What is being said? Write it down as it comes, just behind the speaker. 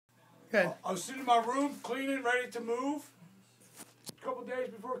Good. I was sitting in my room, cleaning, ready to move. A couple days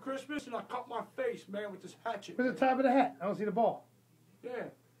before Christmas, and I cut my face, man, with this hatchet. Where's the top of the hat? I don't see the ball. Yeah.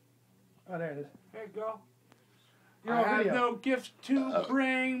 Oh, there it is. There you go. You're I on have video. no gifts to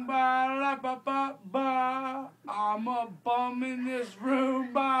bring, ba la ba ba ba. I'm a bum in this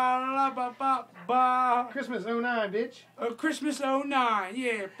room, ba la ba ba ba. Christmas 09, bitch. Christmas 09,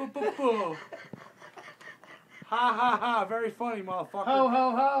 yeah, boo boo boo. Ha ha ha, very funny, motherfucker. Ho,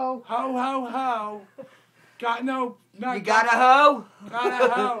 ho, ho. Ho ho ho. Got no. Not You got a hoe? Got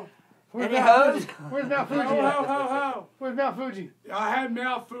a hoe. Where's Any Mount hoes? Fuji? Where's Mount Fuji? Ho ho at? ho ho. Where's Mount Fuji? I had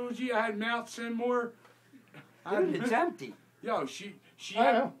Mount Fuji. I had Mount Seymour. Dude, it's empty. Yo, she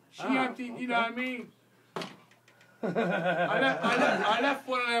I know. emptied. You know what I mean? I left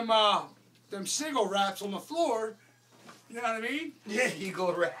one of them single wraps on the floor. You know what I mean? Yeah, you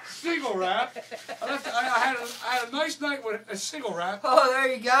go around. Single wrap. I had a nice night with a single wrap. Oh, there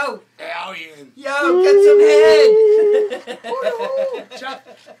you go. Alien. Yo, get some head. Chop,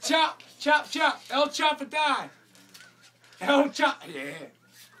 chop, chop, chop. El Chapadai. El Chop. Yeah.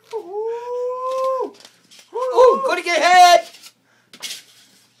 Ooh, gonna get head.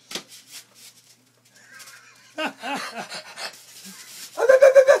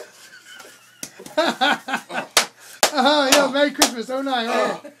 Yo, Merry Christmas 09.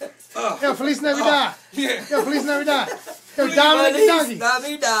 Yo, Feliz Navidad. Yeah. Yo, Feliz Navidad. Yo, Dominic the donkey.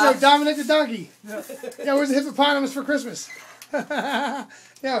 Yo, Dominic the donkey. Yo, where's the hippopotamus for Christmas?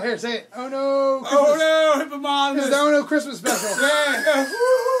 Yo, here, say it. Oh no, Christmas. Oh no, hippopotamus. This is the Oh no Christmas special. Yeah.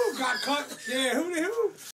 Woo, got cut. Yeah, who the who?